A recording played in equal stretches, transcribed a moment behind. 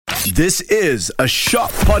This is a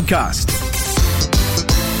Shock podcast.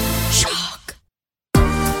 Shock.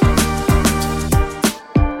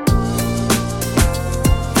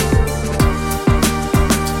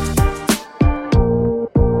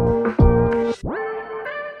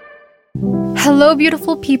 Hello,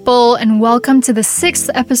 beautiful people, and welcome to the 6th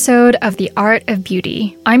episode of The Art of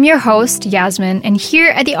Beauty. I'm your host, Yasmin, and here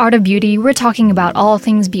at The Art of Beauty, we're talking about all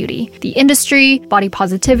things beauty, the industry, body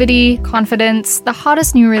positivity, confidence, the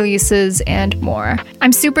hottest new releases, and more.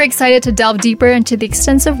 I'm super excited to delve deeper into the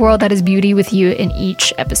extensive world that is beauty with you in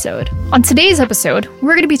each episode. On today's episode,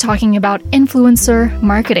 we're going to be talking about influencer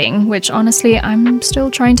marketing, which honestly, I'm still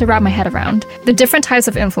trying to wrap my head around, the different types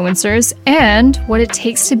of influencers, and what it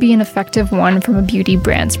takes to be an effective one from a beauty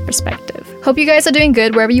brand's perspective. Hope you guys are doing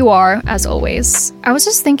good wherever you are, as always. I was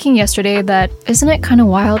just thinking yesterday that isn't it kind of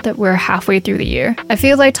wild that we're halfway through the year? I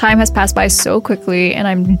feel like time has passed by so quickly and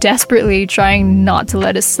I'm desperately trying not to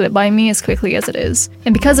let it slip by me as quickly as it is.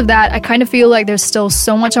 And because of that, I kind of feel like there's still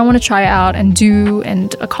so much I want to try out and do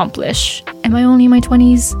and accomplish. Am I only in my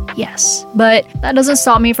 20s? Yes. But that doesn't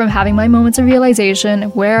stop me from having my moments of realization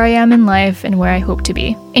of where I am in life and where I hope to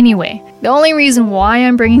be. Anyway, the only reason why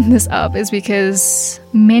I'm bringing this up is because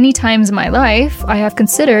many times in my life, I have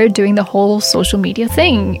considered doing the whole social media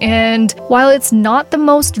thing. And while it's not the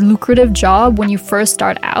most lucrative job when you first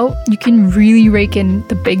start out, you can really rake in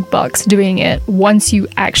the big bucks doing it once you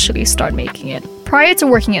actually start making it. Prior to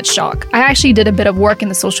working at Shock, I actually did a bit of work in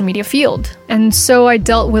the social media field. And so I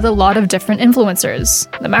dealt with a lot of different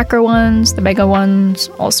influencers. The macro ones, the mega ones,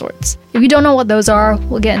 all sorts. If you don't know what those are,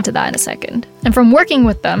 we'll get into that in a second. And from working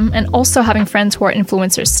with them, and also having friends who are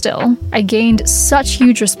influencers still, I gained such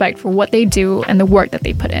huge respect for what they do and the work that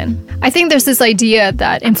they put in. I think there's this idea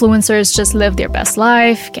that influencers just live their best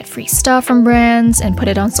life, get free stuff from brands, and put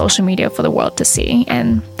it on social media for the world to see,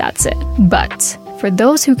 and that's it. But for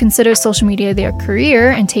those who consider social media their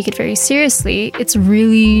career and take it very seriously, it's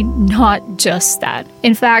really not just that.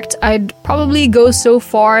 In fact, I'd probably go so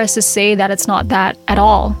far as to say that it's not that at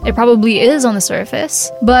all. It probably is on the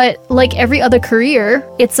surface, but like every other career,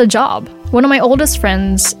 it's a job. One of my oldest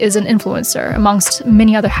friends is an influencer, amongst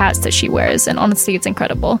many other hats that she wears, and honestly, it's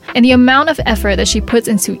incredible. And the amount of effort that she puts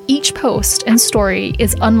into each post and story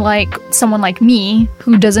is unlike someone like me,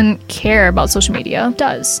 who doesn't care about social media,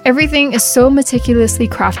 does. Everything is so meticulously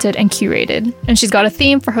crafted and curated, and she's got a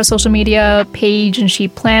theme for her social media page, and she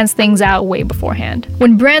plans things out way beforehand.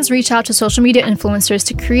 When brands reach out to social media influencers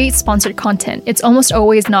to create sponsored content, it's almost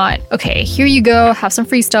always not, okay, here you go, have some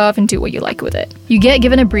free stuff, and do what you like with it. You get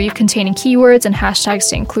given a brief containing keywords and hashtags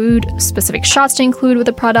to include, specific shots to include with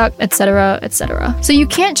the product, etc., etc. So you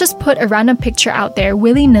can't just put a random picture out there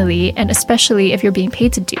willy-nilly, and especially if you're being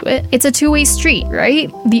paid to do it. It's a two-way street, right?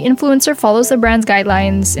 The influencer follows the brand's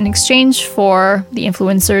guidelines in exchange for the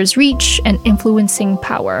influencer's reach and influencing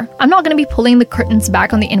power. I'm not going to be pulling the curtains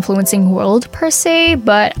back on the influencing world per se,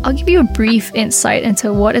 but I'll give you a brief insight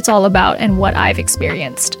into what it's all about and what I've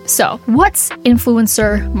experienced. So, what's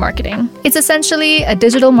influencer marketing? It's essentially a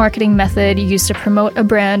digital marketing method used to promote a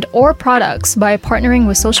brand or products by partnering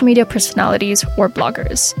with social media personalities or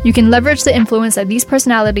bloggers. You can leverage the influence that these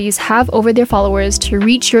personalities have over their followers to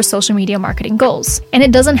reach your social media marketing goals. And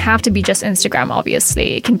it doesn't have to be just Instagram,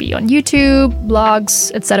 obviously. It can be on YouTube,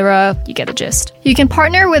 blogs, etc. You get the gist. You can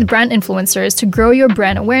partner with brand influencers to grow your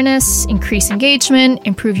brand awareness, increase engagement,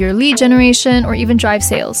 improve your lead generation, or even drive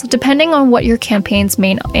sales, depending on what your campaign's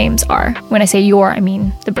main aims are. When I say your, I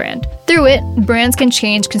mean the brand. Through it, brands can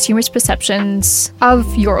change consumers' perceptions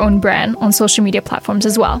of your own brand on social media platforms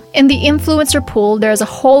as well. In the influencer pool, there's a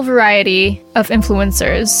whole variety of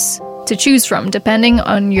influencers to choose from depending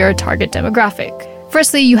on your target demographic.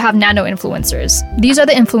 Firstly, you have nano influencers. These are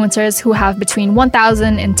the influencers who have between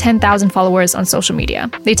 1,000 and 10,000 followers on social media.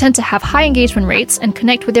 They tend to have high engagement rates and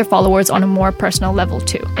connect with their followers on a more personal level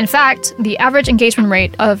too. In fact, the average engagement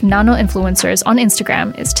rate of nano influencers on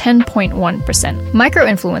Instagram is 10.1%. Micro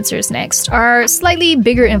influencers next are slightly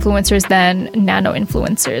bigger influencers than nano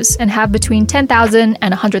influencers and have between 10,000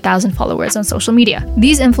 and 100,000 followers on social media.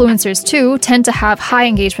 These influencers too tend to have high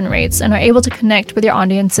engagement rates and are able to connect with their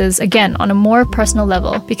audiences again on a more personal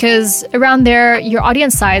level, because around there, your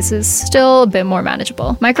audience size is still a bit more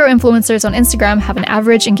manageable. Micro influencers on Instagram have an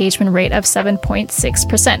average engagement rate of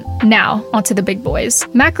 7.6%. Now, onto the big boys.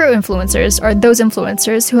 Macro influencers are those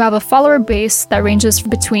influencers who have a follower base that ranges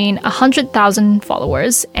between 100,000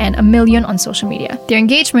 followers and 1 million on social media. Their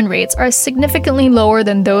engagement rates are significantly lower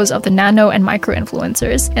than those of the nano and micro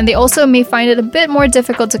influencers, and they also may find it a bit more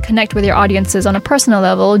difficult to connect with their audiences on a personal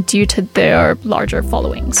level due to their larger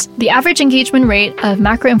followings. The average engagement rate rate of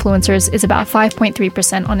macro influencers is about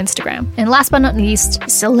 5.3% on Instagram. And last but not least,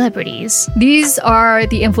 celebrities. These are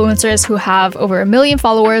the influencers who have over 1 million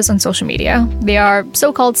followers on social media. They are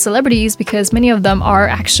so-called celebrities because many of them are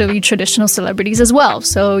actually traditional celebrities as well.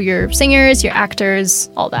 So your singers, your actors,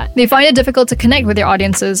 all that. They find it difficult to connect with their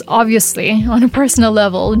audiences, obviously, on a personal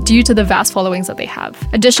level due to the vast followings that they have.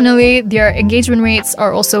 Additionally, their engagement rates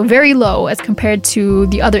are also very low as compared to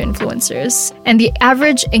the other influencers. And the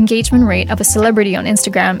average engagement rate of a celebrity on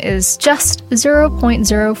Instagram is just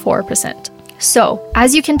 0.04%. So,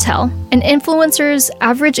 as you can tell, an influencer's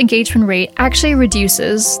average engagement rate actually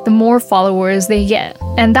reduces the more followers they get.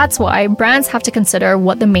 And that's why brands have to consider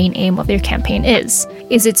what the main aim of their campaign is.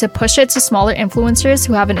 Is it to push it to smaller influencers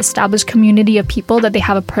who have an established community of people that they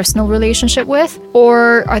have a personal relationship with?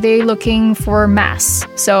 Or are they looking for mass?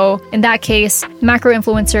 So, in that case, macro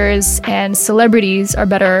influencers and celebrities are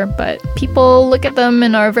better, but people look at them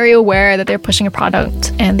and are very aware that they're pushing a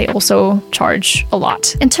product and they also charge a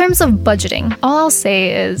lot. In terms of budgeting, all I'll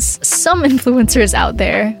say is some influencers out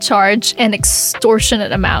there charge an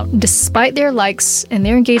extortionate amount despite their likes and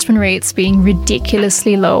their engagement rates being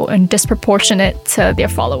ridiculously low and disproportionate to their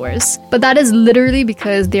followers. But that is literally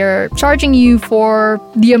because they're charging you for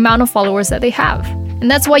the amount of followers that they have.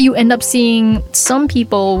 And that's why you end up seeing some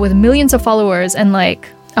people with millions of followers and like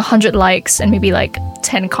 100 likes and maybe like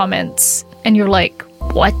 10 comments. And you're like,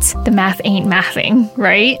 what? The math ain't mathing,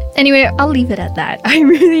 right? Anyway, I'll leave it at that. I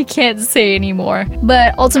really can't say anymore.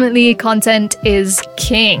 But ultimately, content is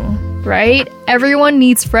king, right? Everyone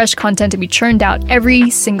needs fresh content to be churned out every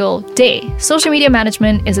single day. Social media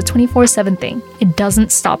management is a 24/7 thing. It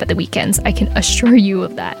doesn't stop at the weekends. I can assure you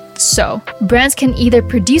of that. So, brands can either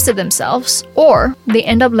produce it themselves or they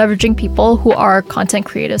end up leveraging people who are content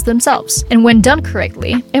creators themselves. And when done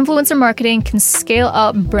correctly, influencer marketing can scale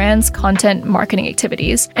up brands' content marketing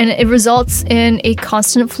activities, and it results in a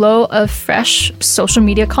constant flow of fresh social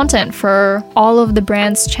media content for all of the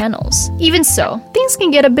brand's channels. Even so, things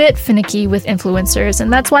can get a bit finicky with influencers,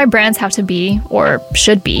 and that's why brands have to be, or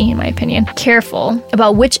should be, in my opinion, careful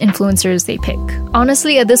about which influencers they pick.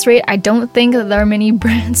 Honestly, at this rate, I don't think that there are many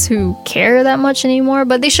brands who care that much anymore,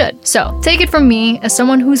 but they should. So, take it from me, as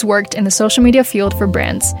someone who's worked in the social media field for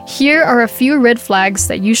brands, here are a few red flags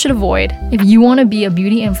that you should avoid if you want to be a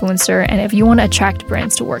beauty influencer and if you want to attract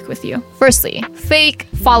brands to work with you. Firstly, fake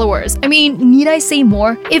followers. I mean, need I say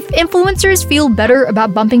more? If influencers feel better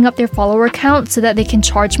about bumping up their follower count so that they can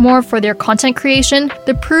charge more for their content creation,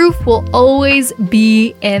 the proof will always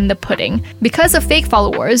be in the pudding. Because of fake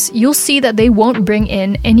followers, you'll see that they won't bring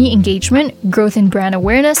in any engagement, growth in brand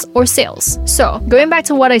awareness, or sales. So, going back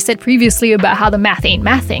to what I said previously about how the math ain't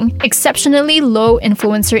mathing, exceptionally low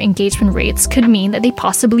influencer engagement rates could mean that they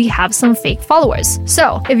possibly have some fake followers.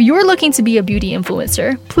 So, if you're looking to be a beauty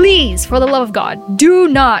influencer, please, for the love of God, do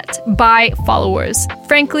not buy followers.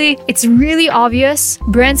 Frankly, it's really obvious.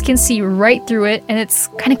 Brands can see right through it, and it's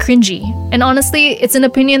kind of cringy. And honestly, it's an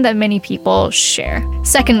opinion that many people share.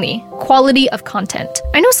 Secondly, quality of content.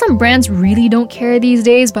 I know some brands really don't care these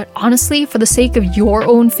days, but honestly, for the sake of your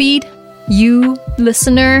own feed, you,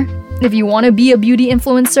 listener, if you want to be a beauty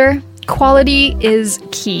influencer, quality is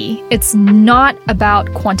key. It's not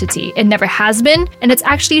about quantity. It never has been, and it's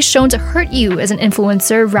actually shown to hurt you as an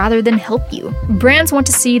influencer rather than help you. Brands want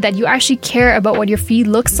to see that you actually care about what your feed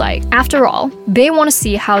looks like. After all, they want to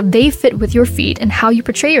see how they fit with your feed and how you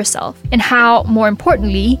portray yourself, and how, more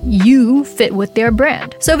importantly, you fit with their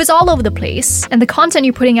brand. So if it's all over the place and the content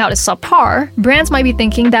you're putting out is subpar, brands might be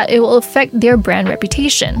thinking that it will affect their brand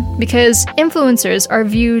reputation, because influencers are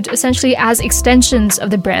viewed essentially as extensions of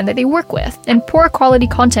the brand that they work with, and poor quality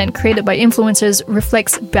content created by influencers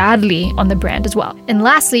reflects badly on the brand as well. And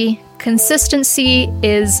lastly, consistency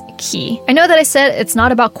is key. I know that I said it's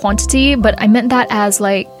not about quantity, but I meant that as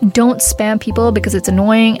like, don't spam people because it's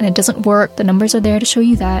annoying and it doesn't work. The numbers are there to show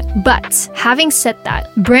you that. But having said that,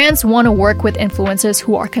 brands want to work with influencers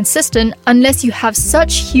who are consistent unless you have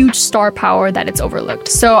such huge star power that it's overlooked.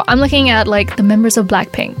 So I'm looking at like the members of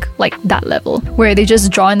Blackpink, like that level, where they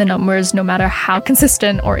just draw in the numbers no matter how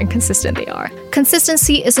consistent or inconsistent they are.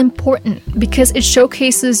 Consistency is important because it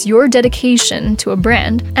showcases your dedication to a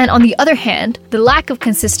brand, and on the other hand, the lack of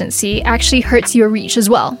consistency actually hurts your reach as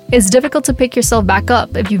well. It's difficult to pick yourself back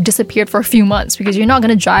up if you've disappeared for a few months because you're not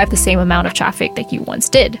going to drive the same amount of traffic that you once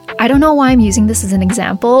did. I don't know why I'm using this as an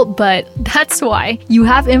example, but that's why you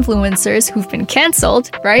have influencers who've been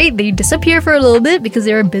cancelled, right? They disappear for a little bit because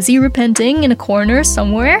they're busy repenting in a corner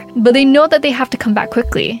somewhere, but they know that they have to come back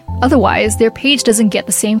quickly. Otherwise, their page doesn't get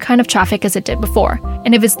the same kind of traffic as it did before.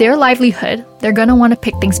 And if it's their livelihood, they're gonna want to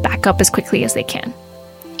pick things back up as quickly as they can.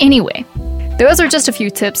 Anyway, those are just a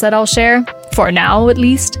few tips that I'll share. for now at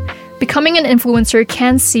least. Becoming an influencer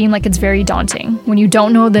can seem like it's very daunting when you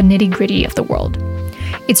don't know the nitty-gritty of the world.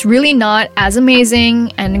 It's really not as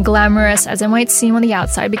amazing and glamorous as it might seem on the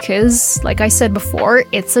outside because, like I said before,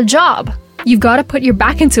 it's a job. You've got to put your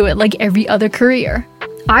back into it like every other career.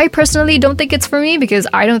 I personally don't think it's for me because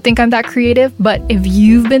I don't think I'm that creative, but if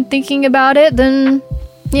you've been thinking about it, then,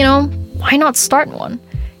 why not start one?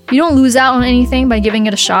 You don't lose out on anything by giving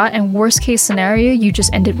it a shot, and worst case scenario, you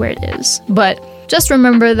just end it where it is. But just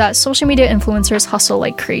remember that social media influencers hustle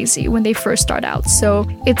like crazy when they first start out, so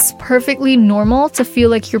it's perfectly normal to feel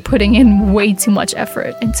like you're putting in way too much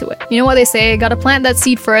effort into it. You know what they say, gotta plant that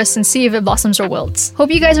seed first and see if it blossoms or wilts.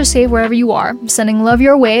 Hope you guys are safe wherever you are. Sending love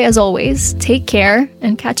your way as always. Take care,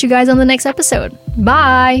 and catch you guys on the next episode.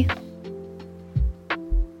 Bye!